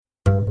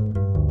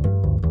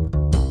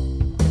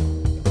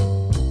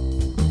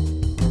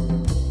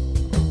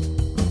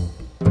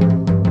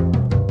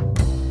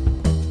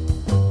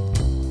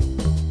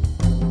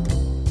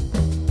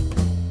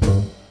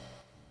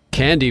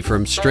Candy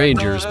from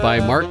Strangers by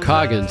Mark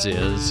Coggins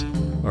is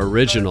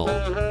original,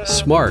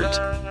 smart,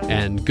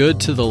 and good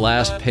to the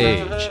last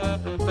page,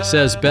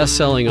 says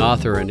best-selling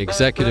author and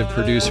executive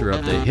producer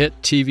of the hit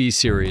TV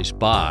series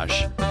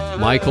Bosch,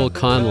 Michael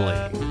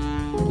Connelly.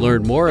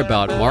 Learn more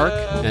about Mark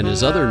and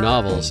his other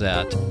novels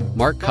at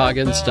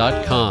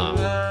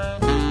markcoggins.com.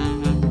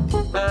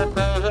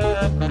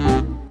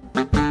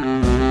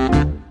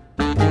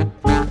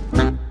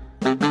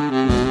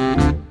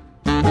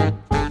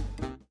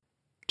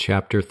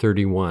 Chapter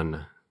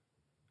 31.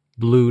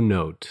 Blue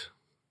Note.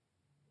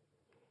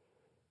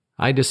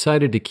 I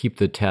decided to keep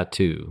the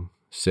tattoo,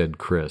 said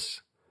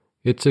Chris.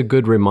 It's a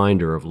good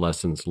reminder of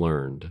lessons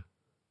learned.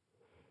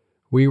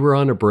 We were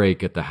on a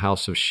break at the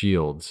House of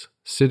Shields,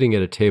 sitting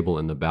at a table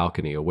in the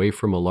balcony away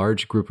from a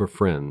large group of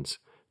friends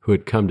who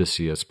had come to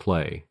see us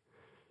play.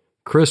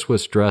 Chris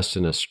was dressed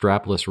in a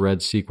strapless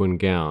red sequin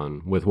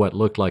gown with what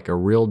looked like a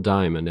real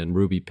diamond and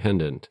ruby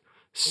pendant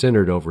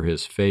centered over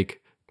his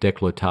fake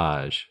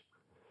décolletage.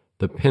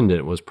 The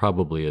pendant was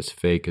probably as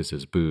fake as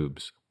his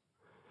boobs.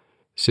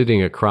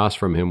 Sitting across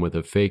from him with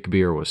a fake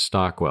beer was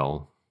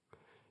Stockwell.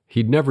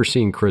 He'd never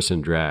seen Chris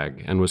in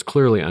drag and was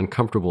clearly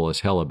uncomfortable as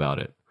hell about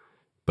it,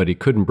 but he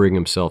couldn't bring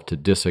himself to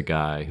diss a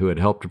guy who had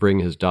helped bring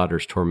his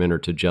daughter's tormentor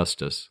to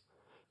justice,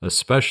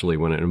 especially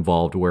when it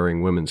involved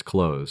wearing women's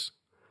clothes.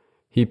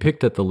 He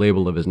picked at the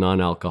label of his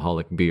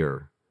non-alcoholic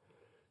beer.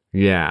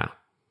 "Yeah,"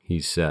 he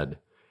said.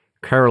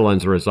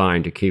 "Carolyn's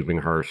resigned to keeping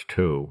hers,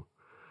 too.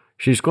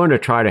 She's going to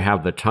try to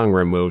have the tongue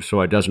removed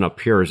so it doesn't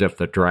appear as if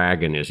the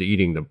dragon is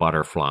eating the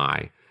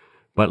butterfly.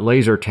 But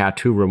laser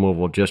tattoo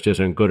removal just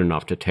isn't good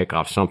enough to take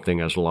off something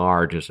as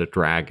large as a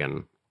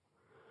dragon."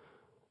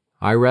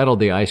 I rattled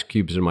the ice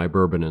cubes in my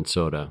bourbon and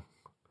soda.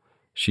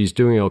 "She's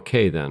doing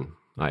okay, then?"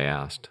 I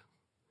asked.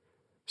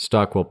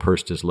 Stockwell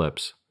pursed his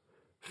lips.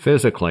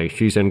 "Physically,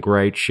 she's in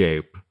great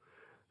shape.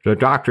 The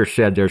doctor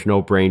said there's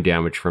no brain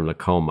damage from the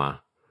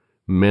coma.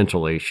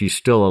 Mentally, she's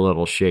still a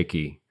little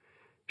shaky.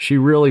 She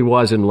really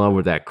was in love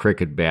with that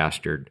Cricket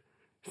bastard.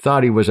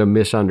 Thought he was a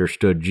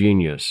misunderstood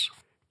genius.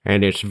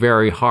 And it's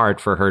very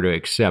hard for her to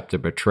accept the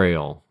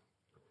betrayal."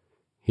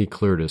 He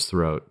cleared his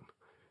throat.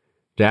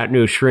 "That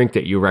new shrink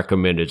that you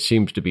recommended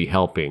seems to be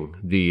helping,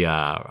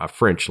 a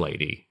French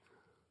lady."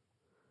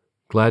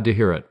 "Glad to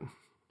hear it."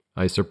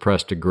 I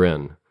suppressed a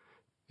grin.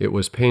 It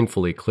was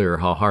painfully clear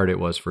how hard it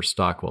was for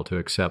Stockwell to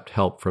accept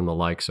help from the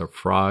likes of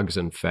frogs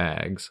and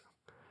fags.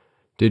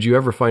 "Did you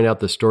ever find out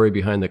the story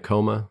behind the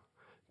coma?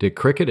 Did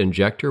Cricket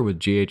inject her with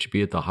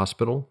GHB at the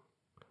hospital?"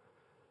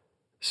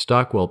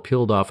 Stockwell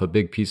peeled off a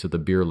big piece of the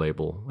beer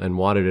label and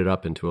wadded it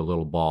up into a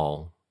little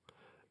ball.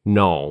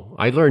 "No,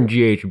 I learned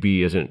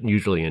GHB isn't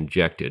usually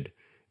injected.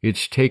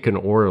 It's taken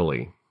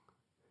orally."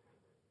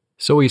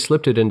 "So he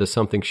slipped it into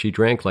something she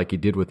drank like he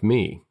did with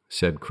me,"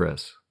 said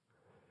Chris.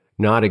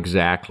 "Not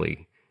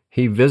exactly.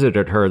 He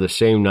visited her the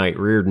same night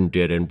Reardon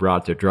did and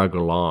brought the drug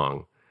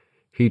along.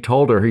 He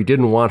told her he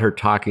didn't want her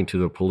talking to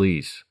the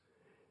police.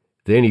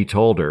 Then he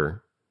told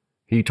her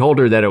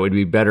that it would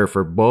be better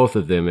for both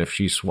of them if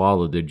she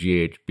swallowed the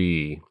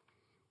GHB.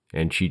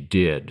 And she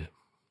did."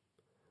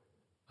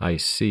 "I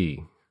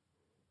see."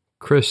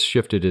 Chris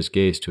shifted his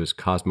gaze to his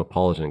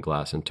Cosmopolitan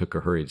glass and took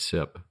a hurried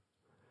sip.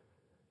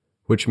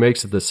 "Which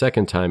makes it the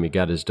second time he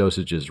got his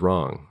dosages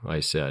wrong," I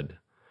said.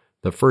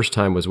 "The first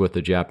time was with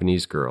the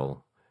Japanese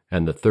girl,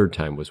 and the third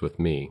time was with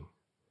me."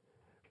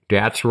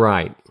 "That's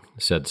right,"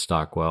 said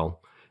Stockwell.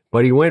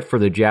 "But he went for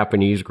the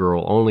Japanese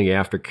girl only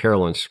after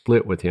Carolyn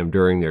split with him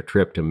during their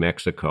trip to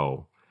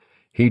Mexico.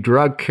 He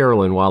drugged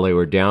Carolyn while they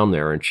were down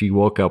there, and she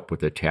woke up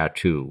with a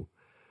tattoo.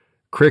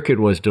 Cricket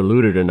was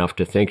deluded enough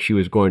to think she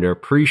was going to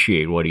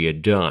appreciate what he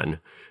had done,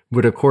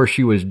 but of course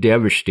she was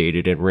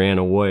devastated and ran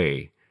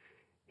away.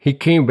 He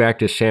came back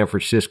to San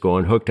Francisco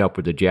and hooked up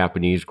with the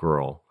Japanese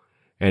girl,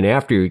 and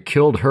after he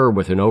killed her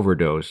with an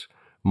overdose,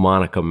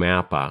 Monica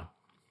Mappa."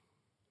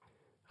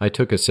 I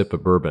took a sip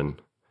of bourbon.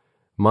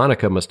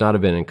 Monica must not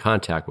have been in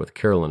contact with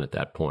Carolyn at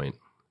that point.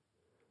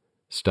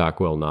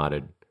 Stockwell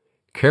nodded.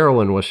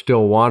 "Carolyn was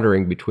still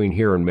wandering between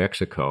here and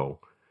Mexico.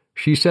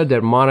 She said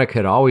that Monica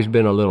had always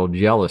been a little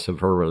jealous of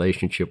her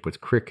relationship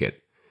with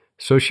Cricket,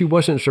 so she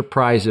wasn't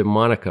surprised that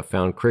Monica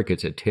found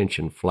Cricket's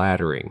attention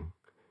flattering.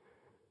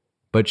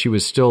 But she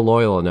was still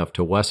loyal enough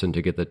to Wesson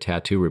to get the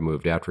tattoo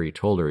removed after he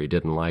told her he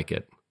didn't like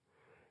it."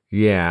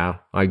 "Yeah,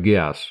 I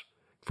guess.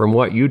 From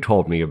what you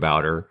told me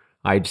about her,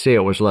 I'd say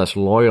it was less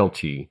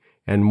loyalty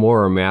and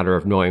more a matter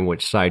of knowing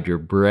which side your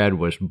bread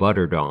was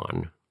buttered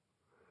on."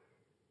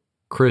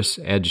 Chris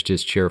edged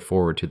his chair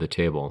forward to the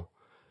table.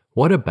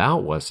 "What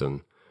about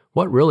Wesson?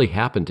 What really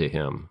happened to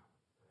him?"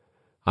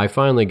 "I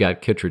finally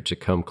got Kittredge to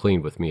come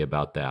clean with me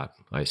about that,"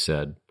 I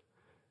said.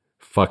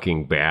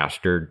 "Fucking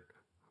bastard,"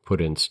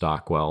 put in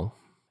Stockwell.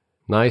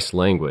 "Nice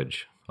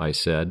language," I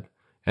said,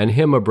 "and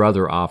him a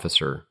brother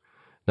officer.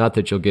 Not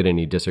that you'll get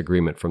any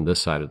disagreement from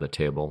this side of the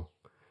table.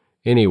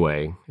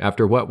 Anyway,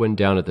 after what went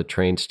down at the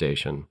train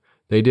station,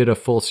 they did a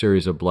full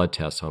series of blood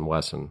tests on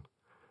Wesson.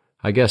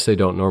 I guess they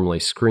don't normally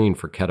screen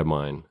for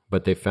ketamine,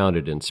 but they found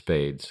it in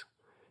spades.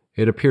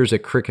 It appears that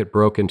Cricket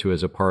broke into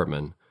his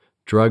apartment,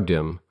 drugged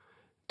him,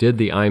 did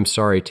the I'm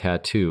sorry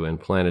tattoo, and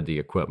planted the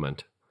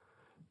equipment.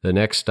 The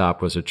next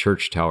stop was a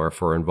church tower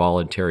for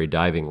involuntary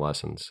diving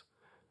lessons.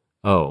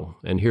 Oh,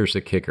 and here's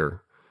the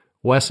kicker.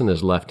 Wesson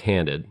is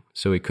left-handed,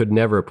 so he could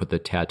never put the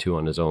tattoo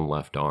on his own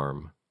left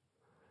arm.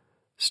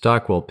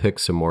 Stockwell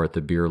picked some more at the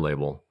beer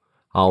label.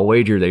 I'll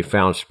wager they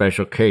found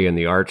Special K in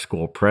the art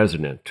school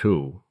president,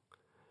 too.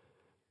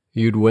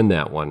 You'd win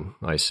that one,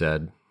 I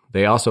said.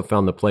 They also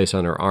found the place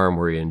on her arm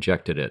where he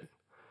injected it.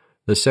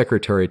 The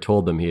secretary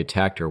told them he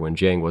attacked her when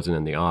Jang wasn't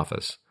in the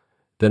office,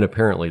 then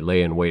apparently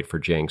lay in wait for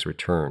Jang's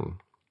return.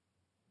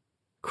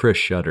 Chris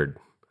shuddered.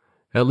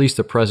 At least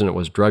the president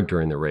was drugged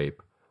during the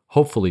rape.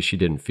 Hopefully she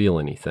didn't feel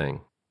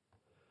anything.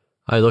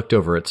 I looked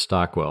over at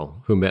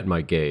Stockwell, who met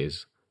my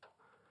gaze.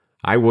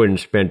 I wouldn't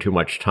spend too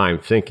much time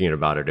thinking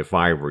about it if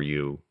I were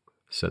you,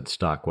 said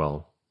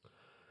Stockwell.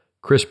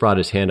 Chris brought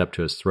his hand up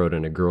to his throat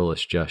in a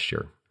girlish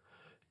gesture.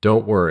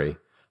 Don't worry.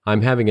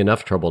 I'm having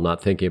enough trouble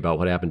not thinking about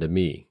what happened to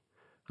me.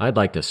 I'd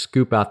like to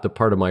scoop out the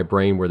part of my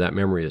brain where that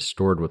memory is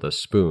stored with a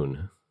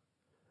spoon.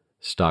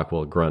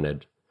 Stockwell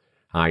grunted.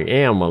 I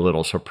am a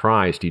little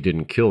surprised he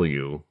didn't kill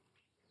you.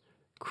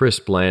 Chris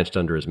blanched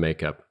under his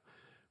makeup.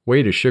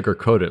 Way to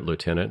sugarcoat it,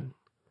 Lieutenant.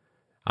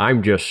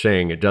 I'm just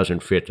saying it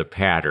doesn't fit the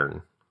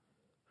pattern.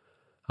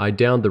 I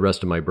downed the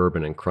rest of my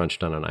bourbon and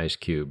crunched on an ice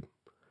cube.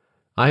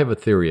 I have a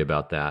theory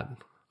about that.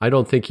 I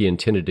don't think he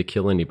intended to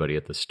kill anybody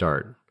at the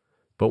start.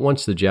 But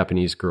once the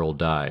Japanese girl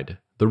died,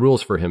 the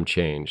rules for him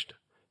changed.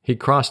 He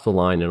crossed the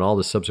line and all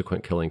the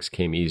subsequent killings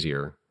came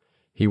easier.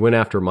 He went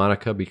after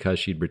Monica because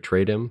she'd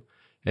betrayed him,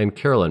 and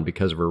Carolyn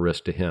because of her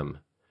risk to him.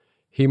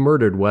 He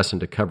murdered Wesson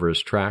to cover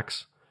his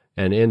tracks,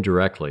 and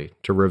indirectly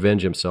to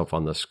revenge himself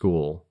on the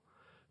school.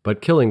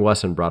 But killing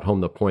Wesson brought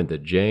home the point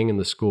that Jang and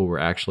the school were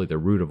actually the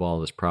root of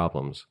all his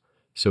problems.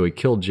 So he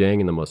killed Jang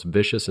in the most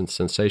vicious and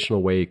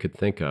sensational way he could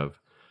think of,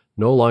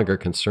 no longer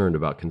concerned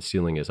about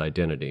concealing his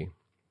identity.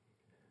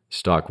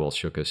 Stockwell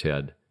shook his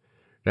head.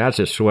 That's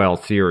a swell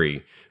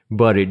theory,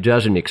 but it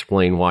doesn't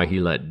explain why he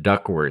let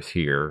Duckworth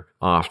here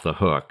off the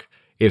hook.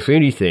 If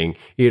anything,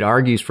 it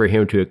argues for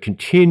him to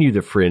continue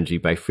the frenzy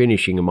by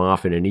finishing him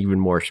off in an even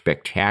more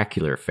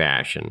spectacular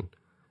fashion.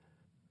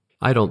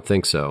 I don't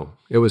think so.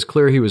 It was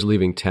clear he was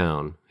leaving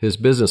town. His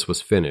business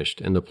was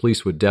finished, and the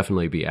police would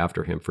definitely be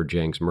after him for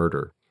Jang's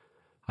murder.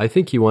 I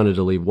think he wanted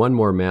to leave one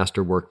more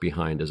masterwork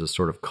behind as a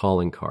sort of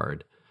calling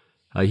card,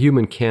 a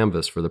human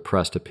canvas for the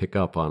press to pick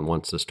up on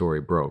once the story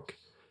broke.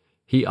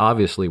 He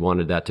obviously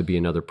wanted that to be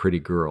another pretty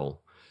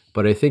girl,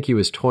 but I think he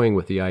was toying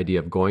with the idea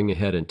of going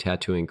ahead and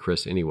tattooing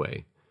Chris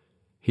anyway.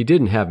 He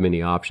didn't have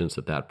many options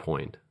at that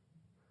point.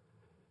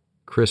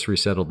 Chris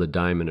resettled the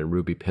diamond and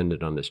ruby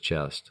pendant on his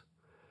chest.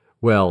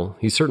 Well,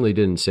 he certainly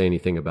didn't say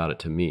anything about it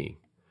to me.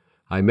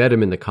 I met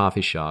him in the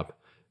coffee shop,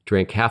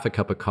 drank half a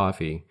cup of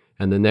coffee,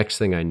 and the next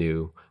thing I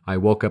knew, I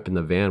woke up in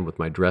the van with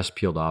my dress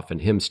peeled off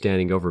and him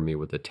standing over me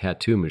with a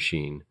tattoo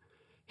machine.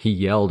 He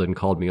yelled and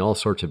called me all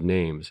sorts of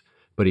names,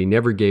 but he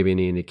never gave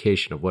any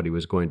indication of what he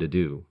was going to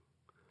do.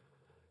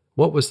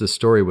 What was the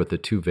story with the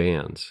two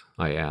vans?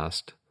 I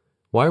asked.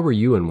 Why were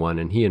you in one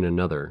and he in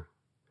another?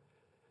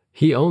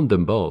 He owned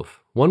them both.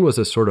 One was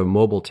a sort of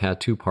mobile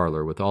tattoo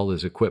parlor with all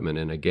his equipment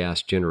and a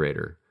gas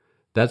generator.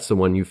 That's the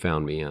one you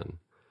found me in.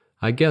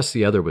 I guess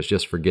the other was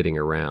just for getting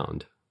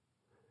around.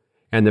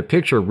 And the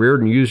picture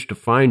Reardon used to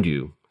find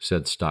you,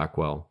 said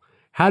Stockwell.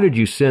 How did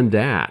you send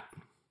that?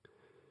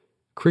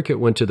 Cricket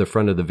went to the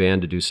front of the van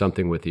to do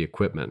something with the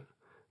equipment.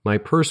 My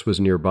purse was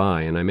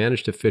nearby, and I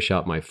managed to fish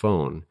out my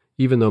phone,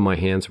 even though my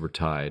hands were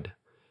tied.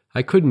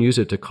 I couldn't use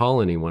it to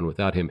call anyone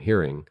without him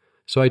hearing,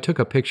 so I took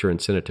a picture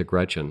and sent it to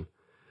Gretchen.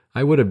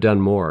 I would have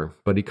done more,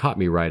 but he caught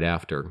me right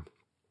after.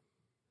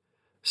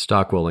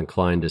 Stockwell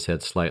inclined his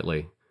head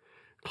slightly.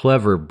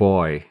 Clever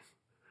boy.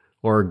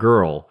 Or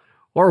girl.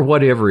 Or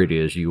whatever it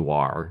is you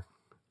are.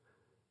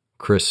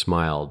 Chris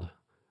smiled.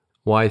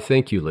 Why,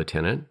 thank you,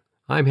 Lieutenant.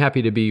 I'm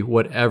happy to be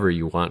whatever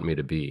you want me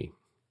to be.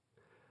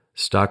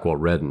 Stockwell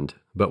reddened,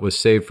 but was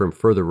saved from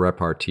further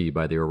repartee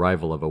by the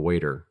arrival of a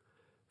waiter.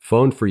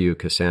 Phone for you,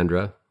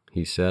 Cassandra,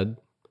 he said.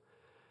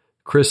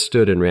 Chris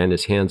stood and ran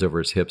his hands over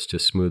his hips to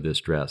smooth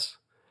his dress.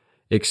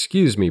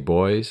 Excuse me,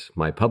 boys,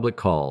 my public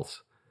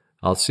calls.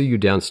 I'll see you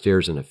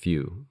downstairs in a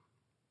few.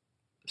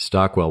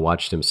 Stockwell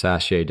watched him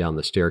sashay down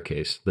the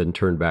staircase, then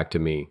turned back to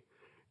me.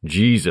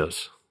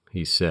 Jesus,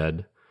 he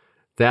said.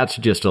 That's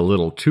just a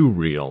little too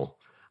real.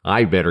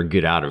 I better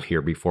get out of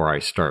here before I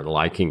start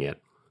liking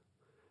it.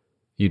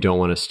 You don't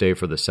want to stay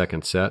for the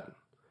second set?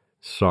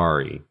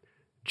 Sorry.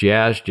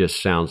 Jazz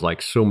just sounds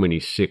like so many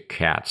sick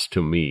cats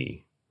to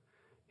me.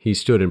 He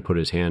stood and put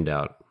his hand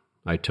out.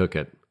 I took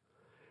it.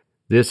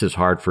 This is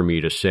hard for me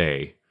to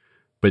say,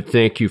 but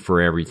thank you for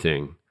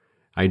everything.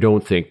 I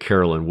don't think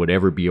Carolyn would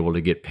ever be able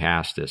to get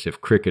past this if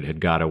Cricket had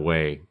got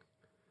away.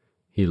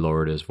 He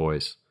lowered his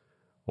voice.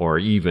 Or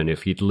even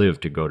if he'd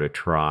lived to go to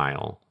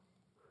trial.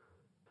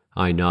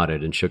 I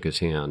nodded and shook his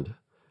hand.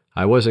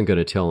 I wasn't going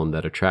to tell him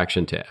that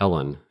attraction to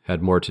Ellen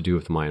had more to do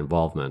with my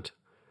involvement,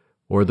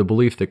 or the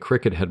belief that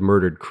Cricket had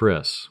murdered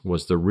Chris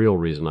was the real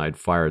reason I'd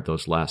fired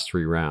those last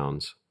 3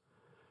 rounds.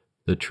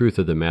 The truth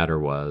of the matter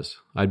was,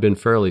 I'd been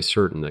fairly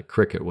certain that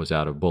Cricket was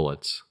out of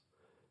bullets.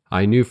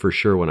 I knew for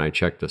sure when I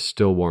checked the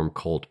still-warm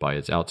Colt by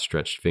its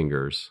outstretched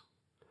fingers.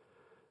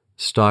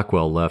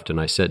 Stockwell left and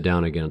I sat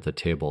down again at the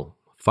table,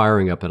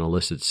 firing up an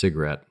illicit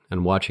cigarette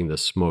and watching the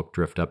smoke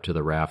drift up to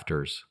the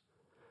rafters.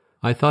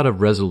 I thought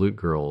of resolute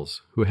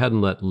girls who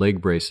hadn't let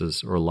leg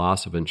braces or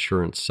loss of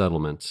insurance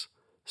settlements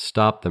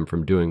stop them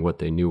from doing what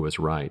they knew was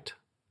right.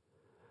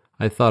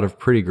 I thought of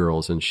pretty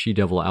girls in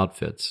she-devil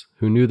outfits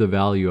who knew the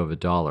value of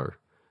 $1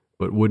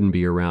 but wouldn't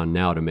be around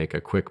now to make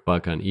a quick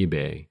buck on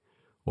eBay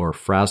or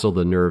frazzle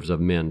the nerves of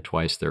men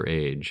twice their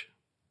age.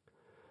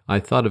 I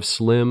thought of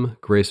slim,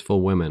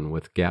 graceful women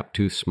with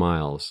gap-toothed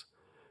smiles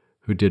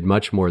who did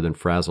much more than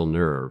frazzle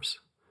nerves,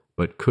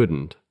 but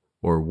couldn't,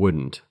 or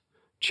wouldn't,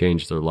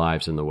 change their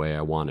lives in the way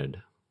I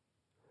wanted.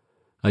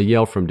 A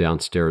yell from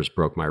downstairs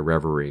broke my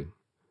reverie.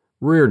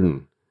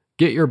 "Reardon,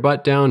 get your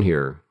butt down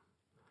here!"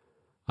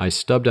 I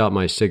stubbed out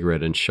my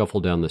cigarette and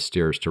shuffled down the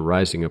stairs to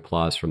rising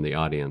applause from the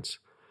audience.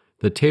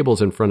 The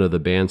tables in front of the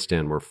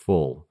bandstand were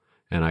full,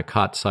 and I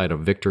caught sight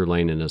of Victor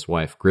Lane and his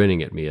wife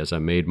grinning at me as I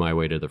made my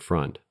way to the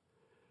front.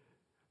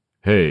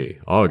 "Hey,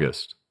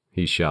 August,"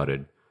 he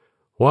shouted.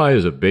 "Why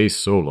is a bass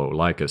solo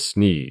like a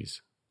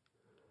sneeze?"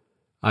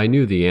 I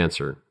knew the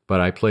answer,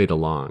 but I played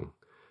along.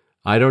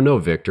 "I don't know,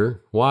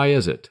 Victor. Why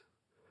is it?"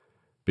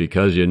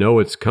 "Because you know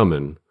it's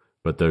coming,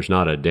 but there's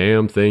not a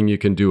damn thing you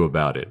can do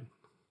about it."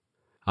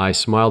 I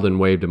smiled and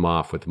waved him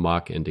off with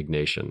mock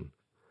indignation.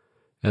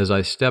 As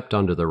I stepped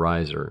onto the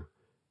riser,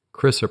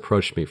 Chris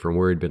approached me from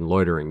where he'd been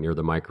loitering near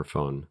the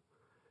microphone.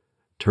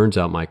 "Turns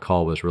out my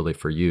call was really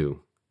for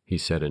you," he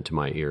said into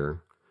my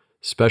ear.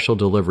 "Special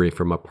delivery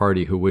from a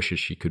party who wishes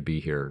she could be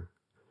here."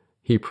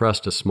 He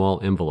pressed a small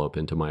envelope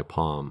into my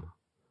palm.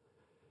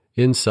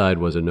 Inside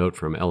was a note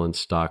from Ellen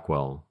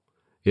Stockwell.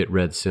 It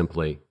read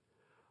simply,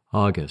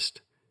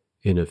 "August,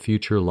 in a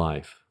future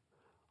life.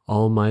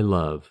 All my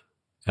love,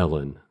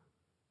 Ellen."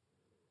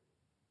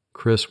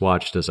 Chris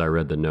watched as I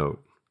read the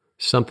note.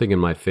 Something in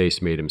my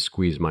face made him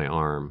squeeze my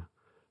arm.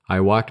 I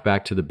walked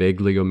back to the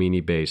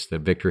Bagliomini bass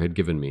that Victor had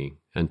given me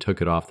and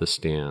took it off the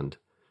stand.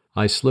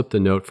 I slipped the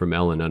note from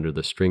Ellen under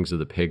the strings of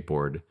the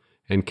pegboard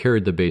and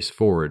carried the bass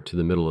forward to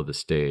the middle of the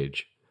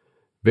stage.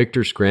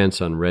 Victor's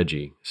grandson,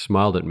 Reggie,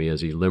 smiled at me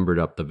as he limbered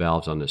up the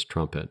valves on his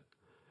trumpet.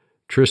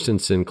 Tristan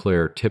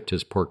Sinclair tipped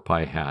his pork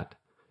pie hat.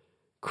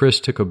 Chris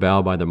took a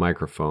bow by the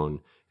microphone,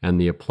 and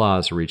the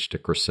applause reached a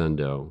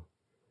crescendo.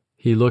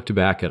 He looked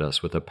back at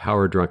us with a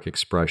power-drunk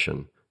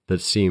expression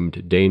that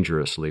seemed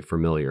dangerously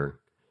familiar.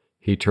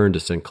 He turned to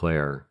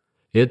Sinclair.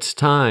 "It's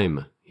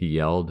time," he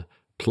yelled.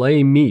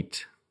 "Play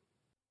meat."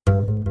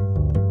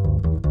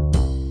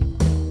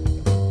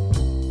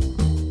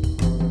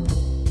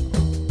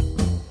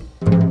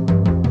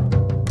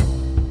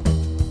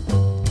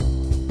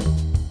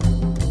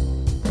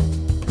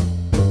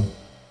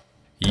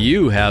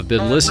 You have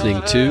been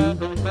listening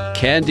to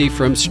Candy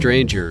from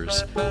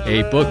Strangers,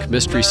 a book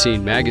Mystery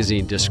Scene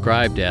magazine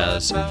described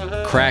as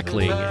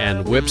crackling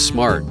and whip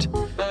smart.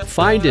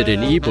 Find it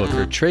in ebook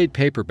or trade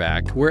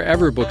paperback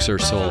wherever books are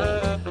sold.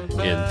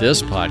 In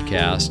this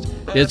podcast,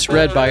 it's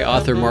read by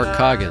author Mark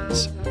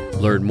Coggins.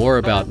 Learn more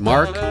about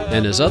Mark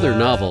and his other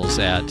novels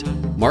at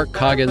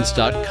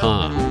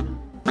markcoggins.com.